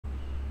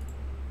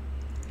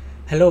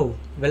Hello,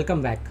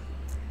 welcome back.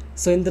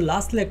 So in the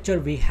last lecture,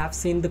 we have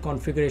seen the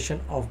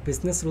configuration of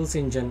business rules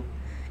engine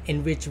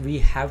in which we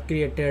have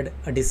created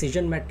a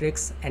decision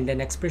matrix and an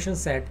expression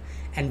set,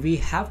 and we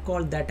have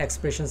called that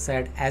expression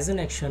set as an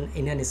action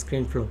in an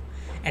screen flow,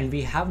 and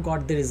we have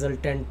got the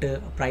resultant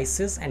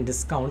prices and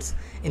discounts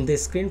in the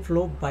screen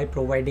flow by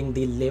providing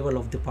the label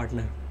of the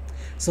partner.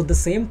 So the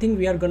same thing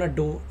we are gonna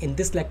do in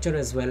this lecture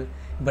as well,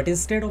 but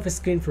instead of a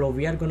screen flow,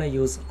 we are gonna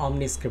use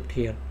OmniScript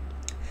here.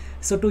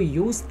 So to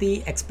use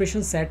the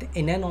expression set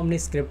in an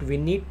OmniScript, we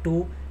need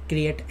to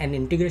create an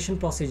integration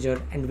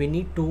procedure, and we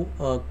need to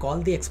call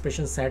the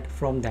expression set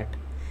from that.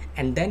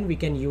 And then we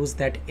can use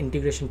that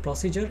integration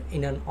procedure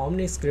in an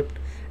OmniScript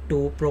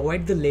to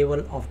provide the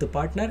label of the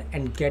partner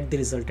and get the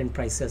resultant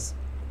prices.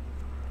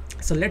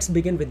 So let's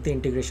begin with the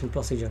integration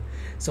procedure.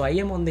 So I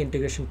am on the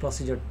integration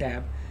procedure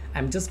tab.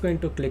 I'm just going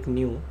to click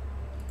new,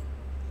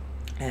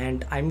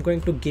 and I'm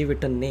going to give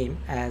it a name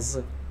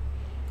as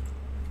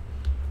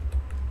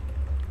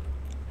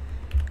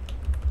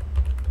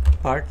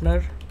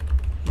partner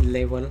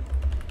level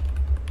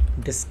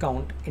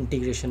discount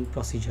integration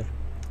procedure.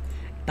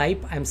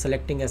 Type I'm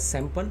selecting as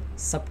sample,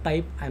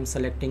 subtype I'm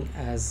selecting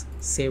as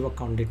save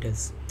account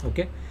details.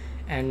 Okay,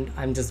 and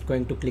I'm just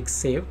going to click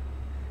save.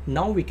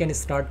 Now we can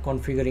start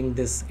configuring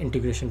this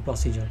integration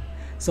procedure.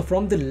 So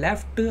from the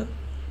left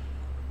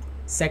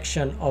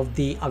section of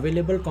the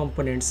available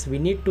components, we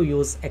need to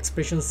use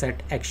expression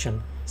set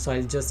action. So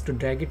I'll just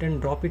drag it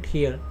and drop it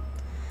here,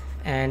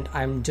 and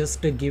I'm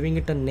just giving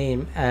it a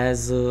name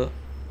as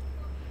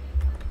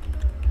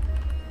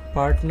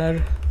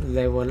partner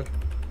level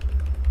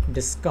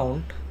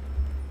discount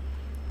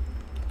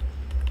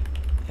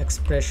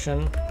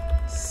expression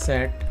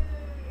set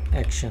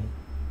action.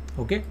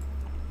 Okay,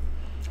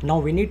 now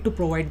we need to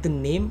provide the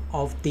name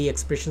of the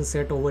expression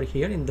set over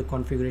here in the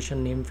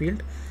configuration name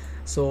field.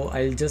 So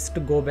I'll just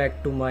go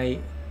back to my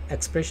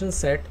expression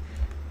set,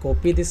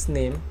 copy this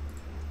name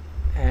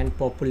and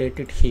populate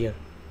it here.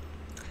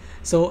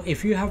 So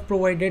if you have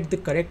provided the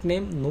correct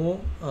name,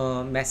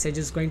 no message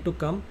is going to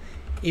come.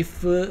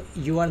 If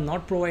you are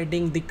not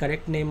providing the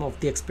correct name of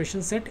the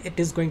expression set, it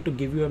is going to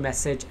give you a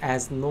message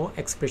as no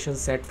expression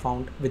set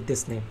found with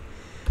this name.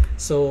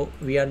 So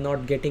we are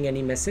not getting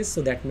any message,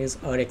 so that means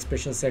our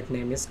expression set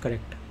name is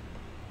correct.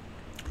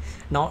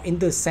 Now in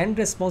the send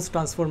response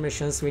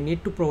transformations, we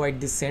need to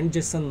provide the send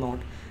JSON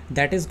node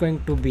that is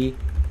going to be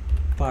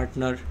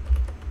partner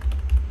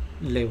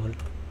level.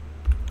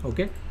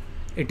 Okay,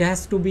 it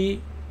has to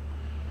be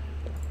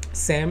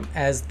same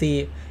as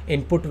the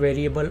input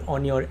variable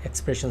on your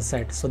expression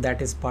set, so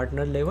that is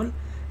partner level.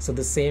 So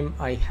the same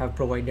I have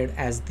provided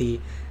as the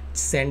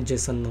send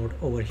JSON node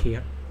over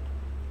here.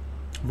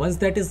 Once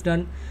that is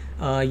done,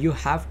 you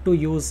have to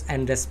use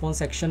an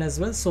response action as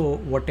well. So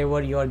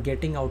whatever you are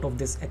getting out of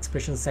this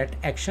expression set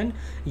action,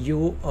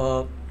 you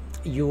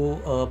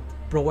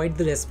provide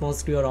the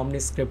response to your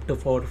OmniScript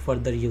for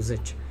further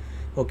usage.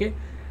 Okay,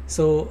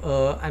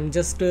 so I'm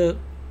just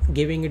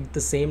giving it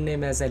the same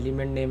name as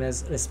element name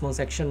as response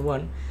action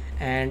 1,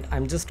 and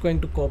I'm just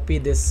going to copy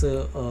this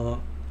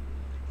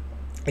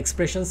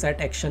expression set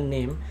action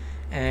name,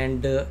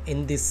 and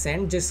in the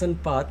send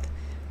JSON path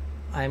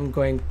I'm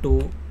going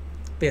to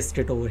paste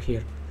it over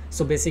here.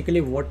 So basically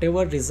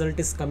whatever result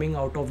is coming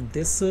out of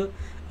this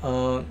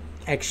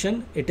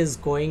action, it is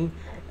going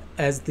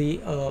as the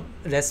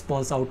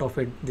response out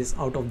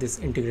of this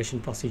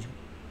integration procedure.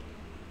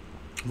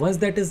 Once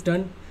that is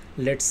done,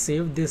 let's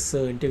save this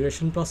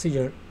integration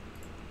procedure,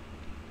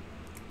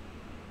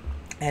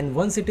 and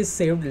once it is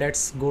saved,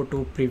 let's go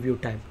to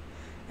preview tab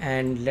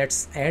and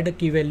let's add a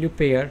key value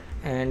pair,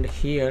 and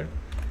here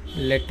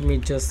let me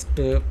just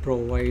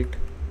provide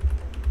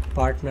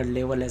partner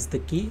level as the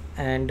key,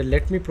 and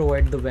let me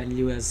provide the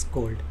value as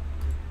gold,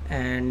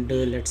 and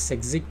let's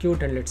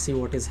execute and let's see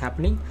what is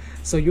happening.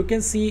 So you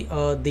can see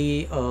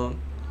the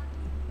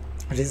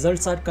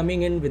results are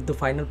coming in with the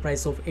final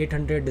price of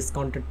 800,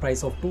 discounted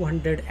price of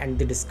 200, and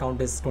the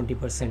discount is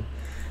 20%.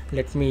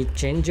 Let me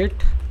change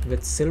it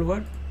with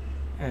silver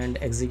and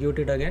execute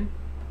it again.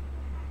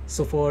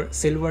 So for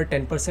silver,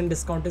 10%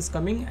 discount is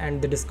coming,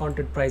 and the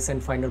discounted price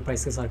and final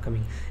prices are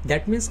coming.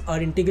 That means our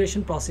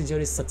integration procedure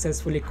is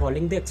successfully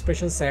calling the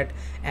expression set,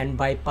 and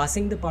by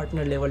passing the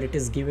partner level, it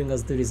is giving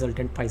us the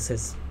resultant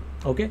prices.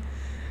 Okay,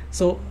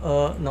 so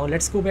now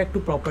let's go back to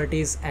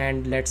properties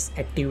and let's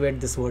activate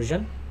this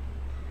version.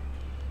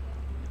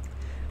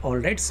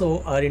 Alright,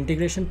 so our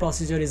integration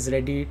procedure is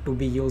ready to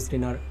be used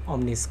in our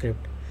OmniScript.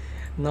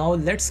 Now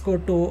let's go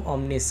to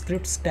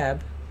OmniScripts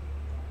tab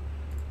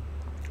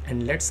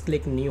and let's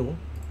click new.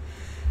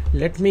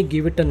 Let me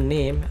give it a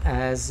name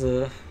as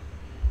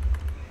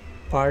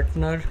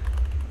partner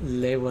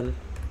level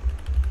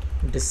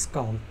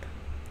discount.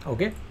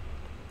 Okay,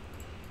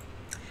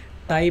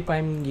 type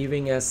I'm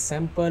giving as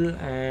sample,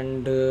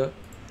 and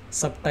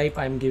subtype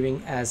I'm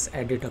giving as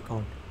edit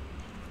account.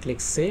 Click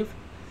save.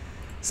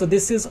 So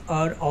this is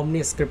our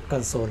OmniScript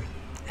console,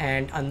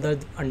 and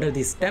under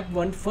the step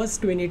 1,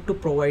 first we need to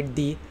provide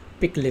the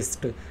pick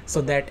list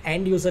so that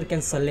end user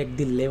can select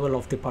the level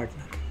of the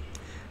partner.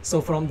 So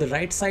from the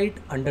right side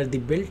under the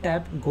build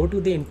tab, go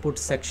to the input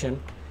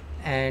section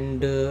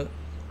and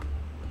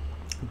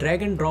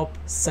drag and drop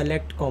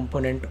select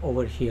component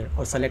over here,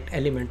 or select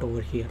element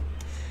over here.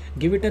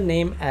 Give it a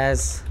name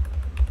as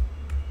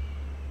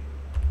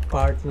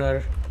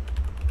partner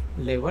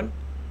level,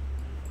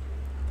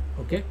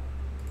 okay,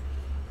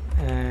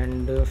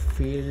 and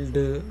field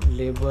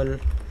label,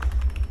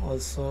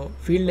 also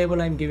field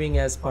label I'm giving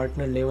as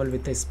partner level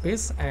with a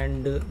space,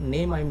 and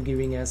name I'm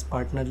giving as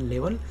partner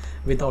level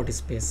without a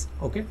space,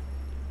 okay.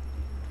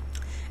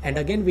 And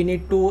again we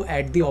need to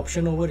add the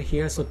option over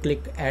here, so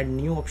click add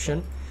new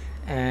option,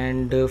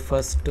 and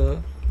first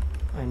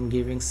I'm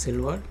giving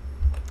silver,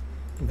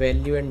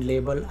 value and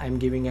label I'm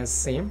giving as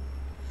same,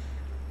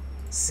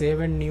 save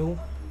and new,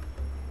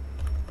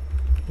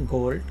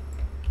 gold,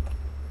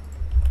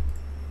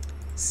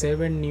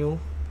 save and new,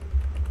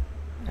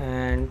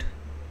 and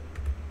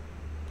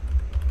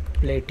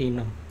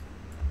platinum,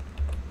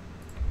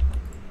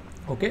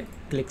 okay,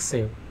 click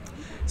save.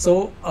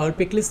 So our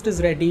pick list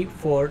is ready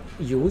for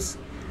use.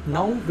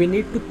 Now we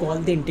need to call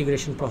the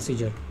integration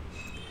procedure.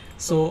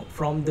 So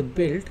from the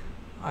build,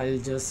 I'll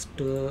just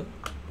go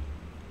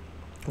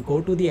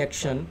to the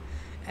action,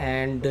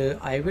 and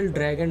I will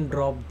drag and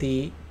drop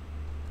the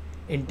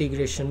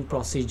integration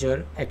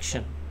procedure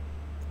action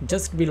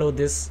just below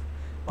this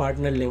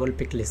partner level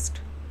pick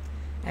list,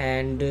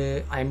 and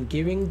I'm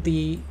giving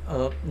the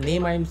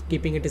name, I'm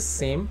keeping it is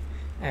same,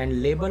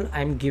 and label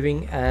I'm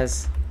giving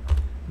as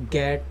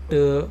get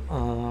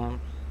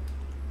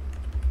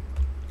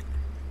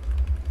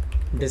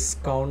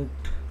discount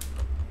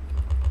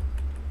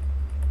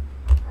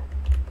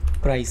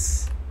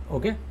price,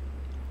 okay,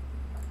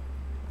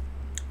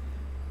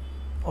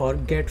 or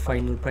get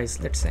final price,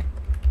 let's say.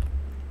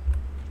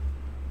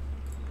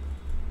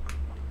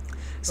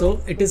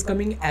 So it is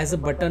coming as a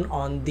button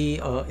on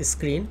the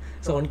screen.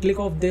 So on click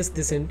of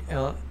this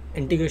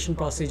integration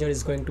procedure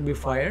is going to be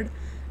fired,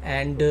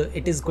 and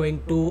it is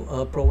going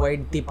to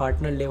provide the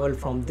partner level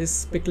from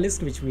this pick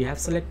list which we have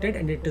selected,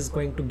 and it is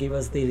going to give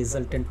us the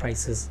resultant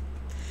prices.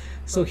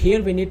 So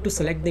here we need to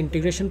select the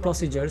integration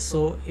procedure.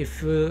 So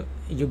if you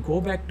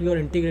go back to your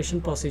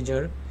integration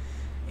procedure,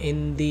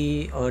 in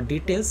the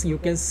details you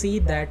can see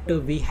that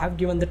we have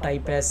given the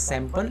type as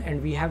sample,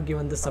 and we have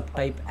given the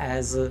subtype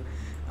as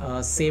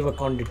save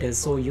account details.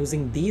 So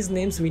using these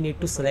names we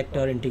need to select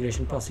our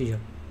integration procedure.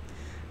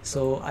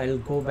 So I'll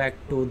go back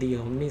to the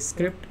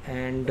OmniScript,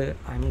 and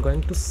I'm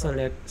going to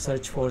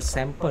search for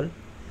sample,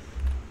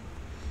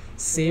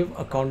 save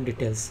account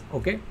details,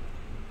 okay.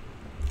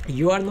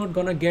 You are not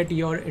gonna get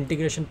your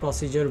integration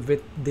procedure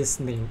with this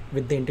name,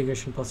 with the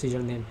integration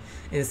procedure name.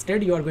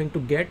 Instead you are going to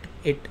get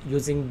it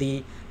using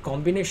the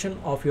combination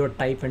of your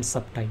type and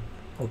subtype,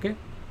 okay.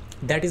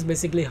 That is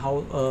basically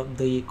how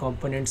the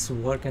components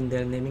work and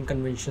their naming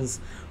conventions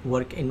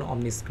work in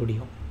Omni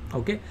Studio,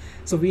 okay.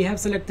 So we have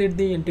selected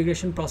the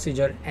integration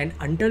procedure, and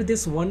under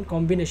this one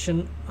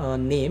combination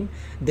name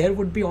there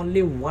would be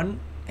only one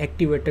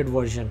activated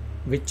version,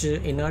 which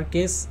in our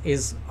case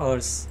is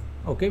ours,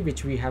 okay,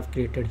 which we have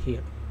created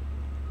here.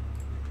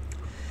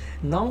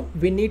 Now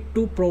we need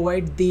to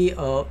provide the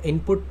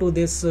input to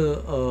this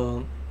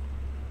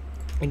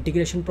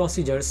integration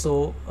procedure.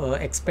 So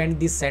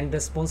expand the send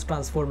response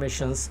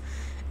transformations,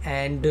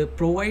 and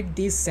provide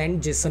the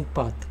send JSON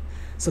path.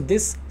 So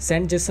this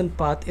send JSON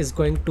path is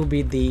going to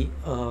be the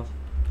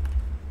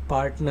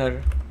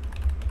partner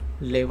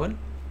level,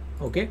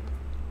 okay.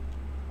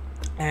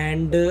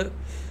 And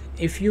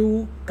if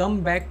you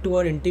come back to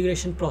our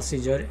integration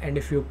procedure, and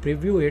if you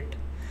preview it,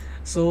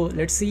 so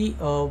let's see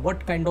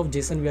what kind of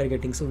JSON we are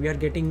getting. So we are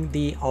getting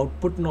the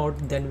output node,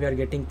 then we are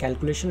getting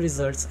calculation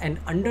results, and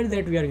under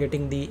that we are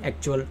getting the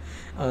actual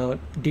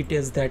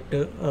details that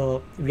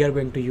we are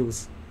going to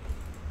use.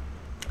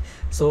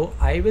 So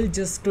I will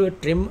just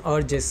trim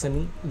our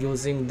JSON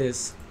using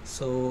this.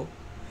 So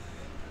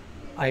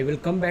I will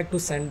come back to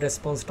send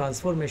response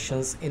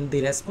transformations. In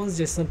the response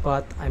JSON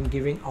path I'm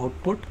giving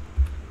output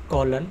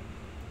colon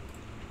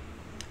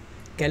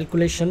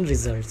calculation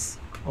results,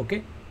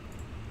 okay.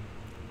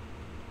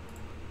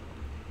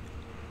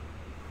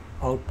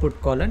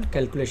 Output colon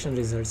calculation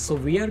results. So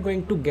we are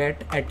going to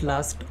get at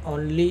last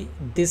only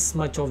this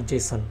much of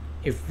JSON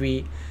if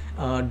we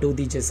do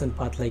the JSON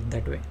path like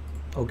that way,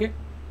 okay.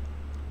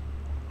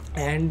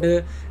 And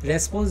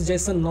response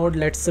JSON node,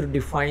 let's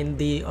define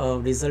the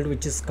result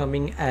which is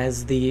coming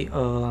as the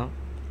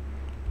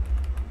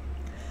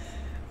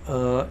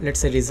let's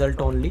say result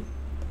only,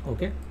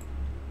 okay.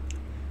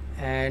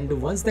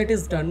 And once that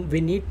is done,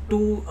 we need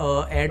to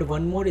add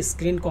one more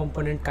screen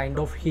component kind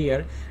of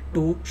here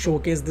to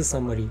showcase the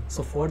summary.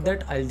 So for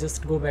that I'll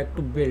just go back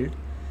to build,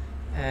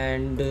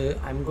 and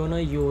I'm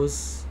gonna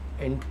use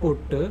input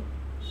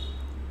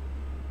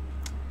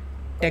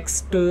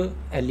text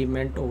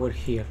element over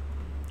here,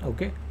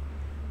 okay.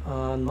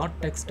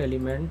 Not text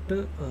element,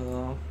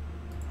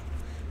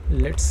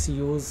 let's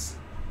use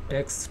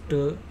text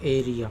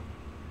area.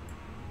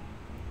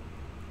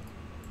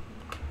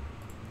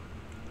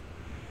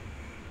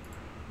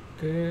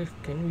 Okay,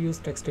 can we use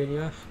text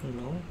area?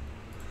 No.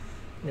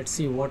 let's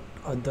see what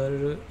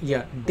other,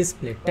 yeah,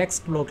 display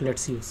text block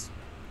let's use,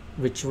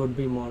 which would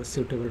be more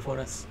suitable for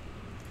us.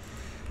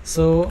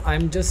 So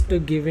I'm just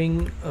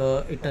giving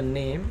it a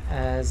name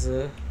as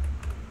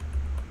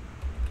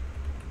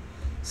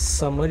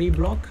summary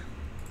block.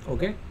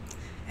 Okay,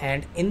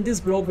 and in this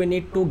block we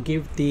need to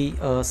give the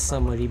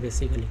summary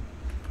basically.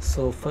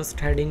 So first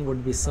heading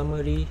would be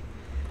summary,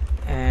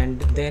 and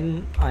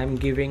then I'm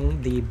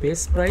giving the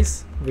base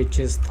price, which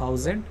is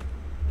 1000.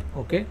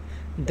 Okay,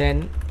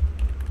 then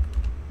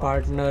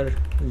partner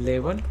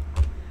level,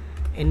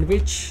 in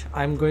which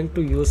I'm going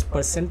to use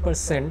percent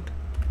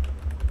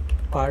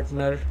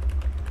partner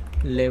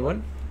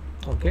level.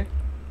 Okay,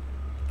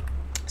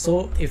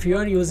 so if you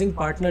are using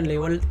partner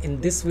level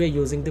in this way,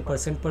 using the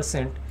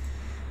percent,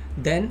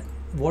 then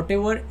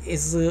whatever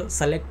is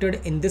selected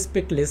in this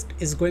pick list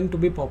is going to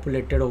be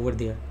populated over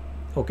there.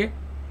 Okay,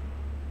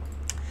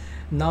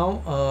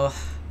 now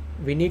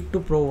we need to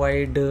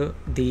provide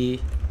the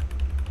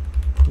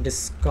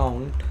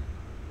discount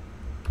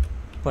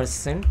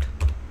percent.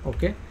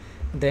 Okay,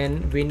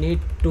 then we need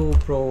to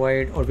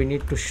provide, or we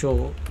need to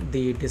show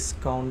the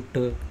discount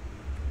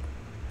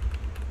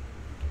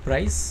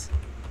price,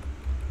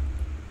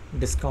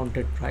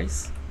 discounted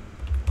price,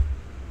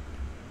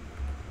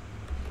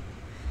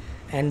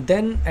 and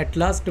then at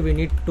last we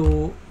need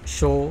to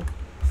show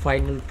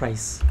final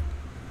price.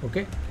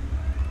 Okay,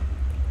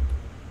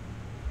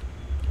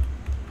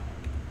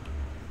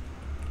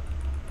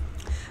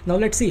 now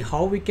let's see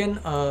how we can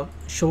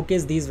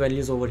showcase these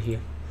values over here.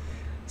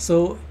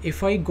 So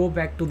if I go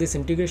back to this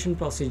integration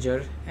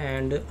procedure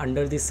and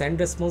under the send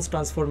response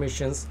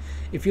transformations,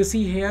 if you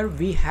see here,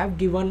 we have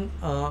given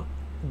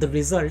the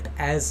result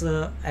as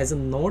a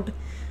node,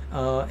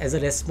 as a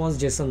response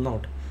JSON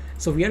node.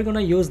 So we are going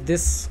to use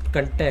this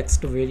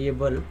context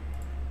variable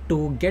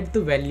to get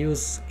the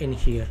values in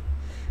here.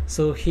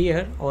 So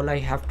here all I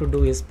have to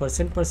do is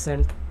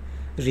percent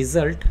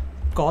result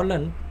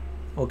colon.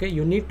 Okay,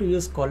 you need to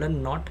use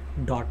colon, not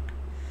dot,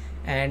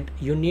 and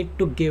you need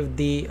to give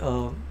the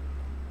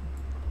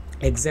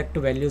exact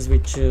values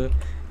which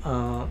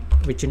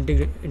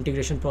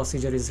integration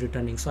procedure is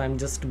returning. So I'm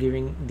just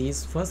giving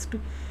these first,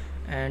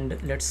 and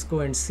let's go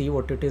and see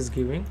what it is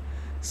giving.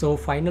 So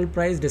final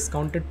price,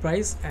 discounted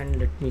price, and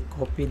let me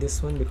copy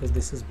this one because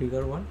this is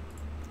bigger one.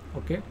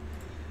 Okay,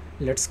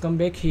 let's come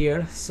back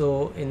here.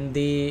 So in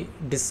the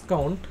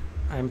discount,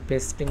 I'm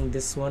pasting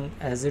this one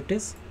as it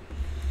is.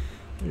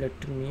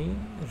 Let me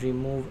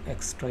remove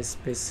extra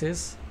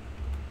spaces.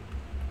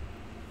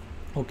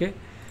 Okay,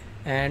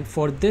 and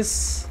for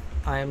this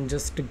I am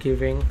just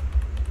giving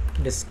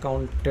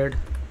discounted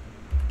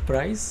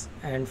price,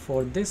 and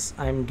for this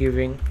I am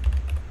giving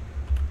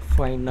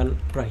final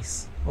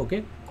price.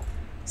 Okay,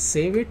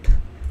 save it.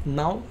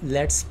 Now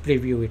let's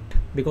preview it,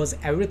 because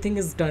everything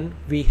is done.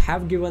 We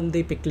have given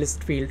the pick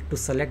list field to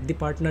select the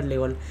partner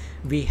level.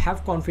 We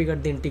have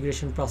configured the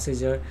integration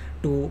procedure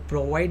to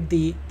provide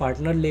the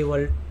partner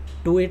level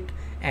to it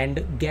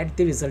and get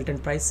the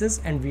resultant prices,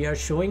 and we are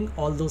showing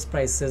all those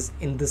prices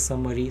in the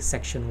summary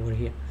section over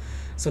here.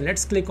 So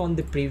let's click on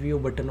the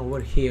preview button over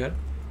here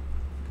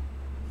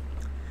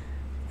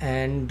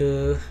and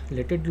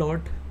let it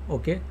load.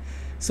 Okay,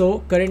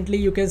 so currently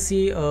you can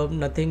see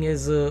nothing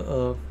is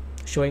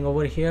showing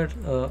over here,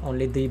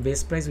 only the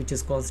base price, which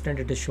is constant,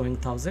 it is showing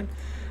 1000.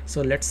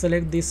 So let's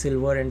select the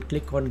silver and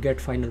click on get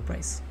final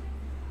price.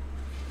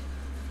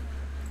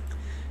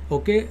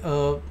 Okay,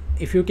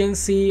 if you can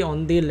see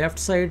on the left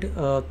side,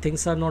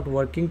 things are not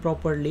working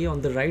properly.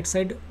 On the right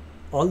side,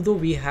 although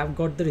we have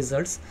got the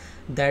results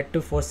that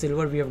for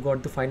silver we have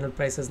got the final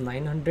price as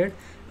 900,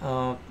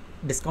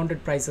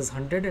 discounted price is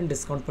 100, and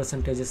discount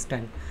percentage is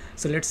 10.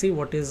 So let's see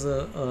what is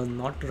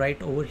not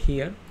right over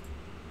here.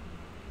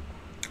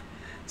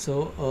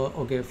 So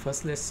okay,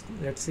 first let's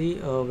see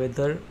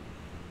whether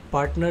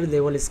partner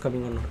level is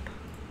coming or not.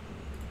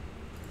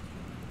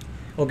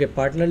 Okay,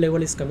 partner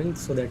level is coming,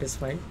 so that is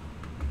fine.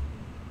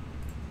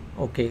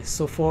 Okay,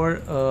 so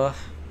for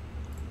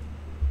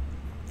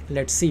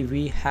let's see,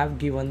 we have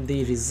given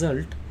the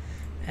result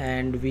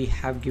and we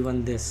have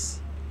given this.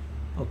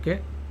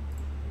 Okay,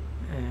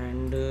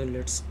 and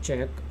let's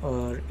check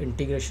our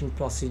integration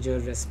procedure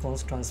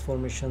response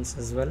transformations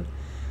as well.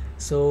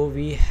 So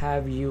we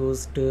have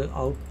used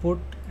output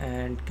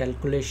and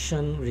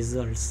calculation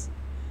results.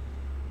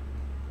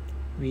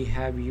 We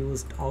have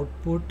used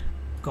output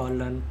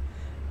colon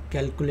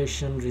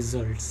calculation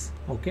results.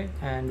 Okay,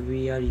 and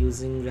we are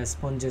using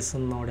response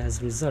JSON node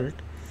as result.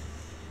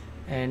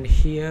 And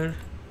here,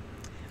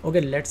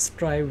 okay, let's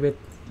try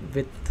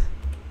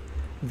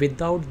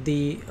without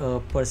the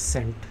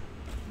percent,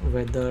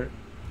 whether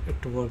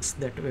it works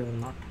that way or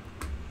not.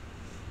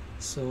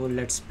 So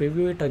let's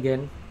preview it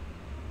again.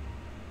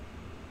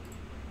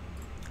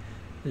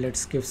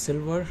 Let's give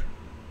silver.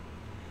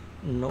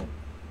 No.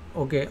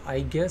 Okay,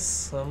 I guess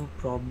some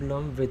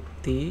problem with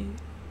the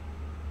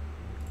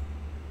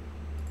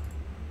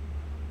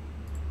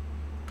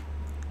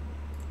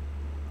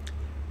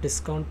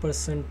discount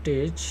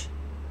percentage.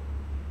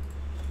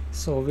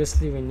 So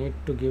obviously we need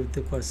to give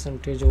the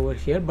percentage over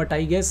here, but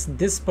I guess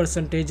this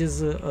percentage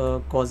is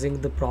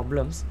causing the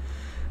problems.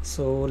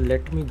 So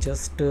let me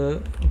just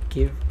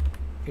give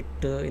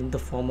it in the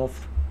form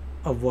of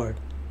a word,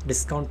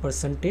 discount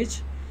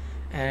percentage,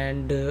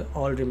 and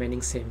all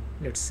remaining same.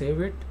 Let's save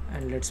it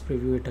and let's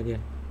preview it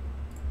again.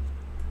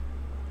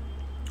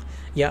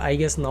 Yeah, I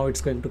guess now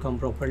it's going to come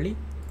properly.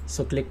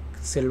 So click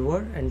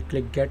silver and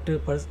click get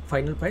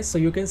final price. So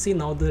you can see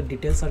now the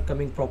details are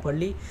coming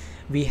properly.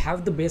 We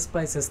have the base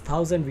price as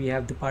 1000, we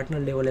have the partner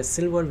level as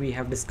silver, we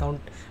have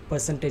discount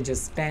percentage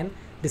as 10,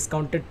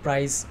 discounted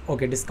price,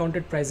 okay,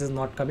 discounted price is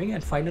not coming,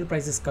 and final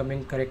price is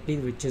coming correctly,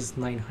 which is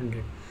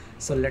 900.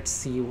 So let's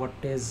see what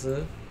is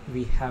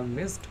we have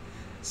missed.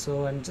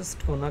 So I'm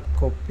just gonna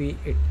copy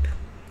it.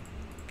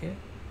 Okay,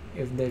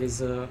 if there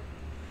is a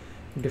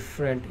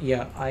different,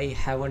 yeah, I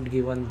haven't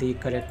given the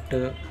correct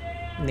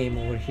name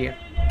over here.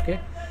 Okay,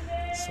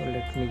 so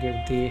let me give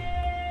the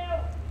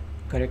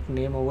correct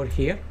name over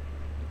here.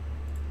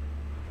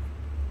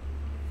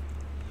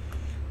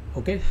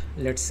 Okay,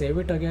 let's save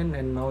it again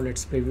and now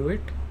let's preview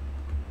it.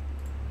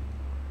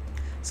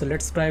 So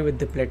let's try with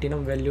the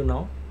platinum value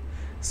now.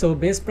 So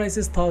base price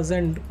is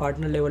 1000,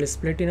 partner level is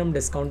platinum,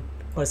 discount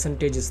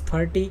percentage is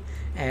 30,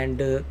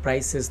 and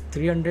price is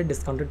 300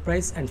 discounted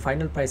price, and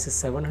final price is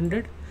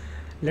 700.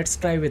 Let's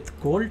try with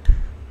gold,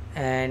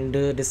 and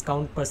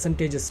discount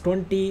percentage is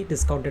 20,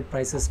 discounted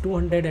price is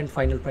 200, and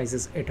final price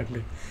is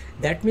 800.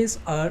 That means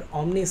our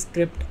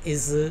OmniScript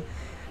is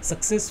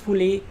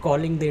successfully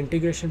calling the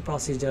integration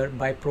procedure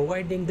by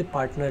providing the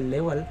partner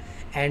level,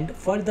 and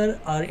further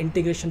our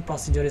integration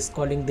procedure is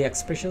calling the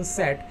expression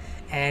set,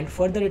 and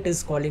further it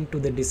is calling to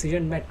the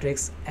decision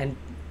matrix and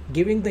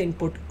giving the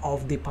input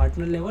of the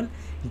partner level,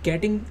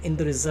 getting in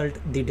the result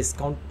the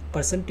discount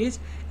percentage,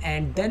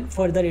 and then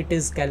further it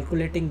is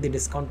calculating the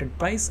discounted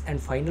price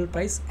and final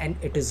price, and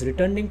it is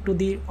returning to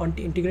the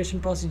integration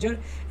procedure,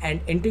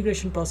 and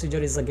integration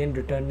procedure is again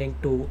returning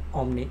to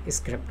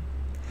OmniScript.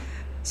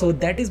 So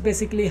that is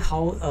basically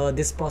how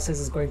this process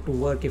is going to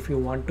work if you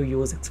want to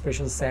use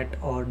expression set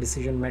or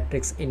decision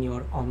matrix in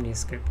your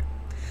OmniScript.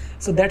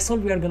 So that's all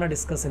we are going to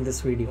discuss in this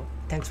video.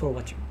 Thanks for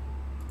watching.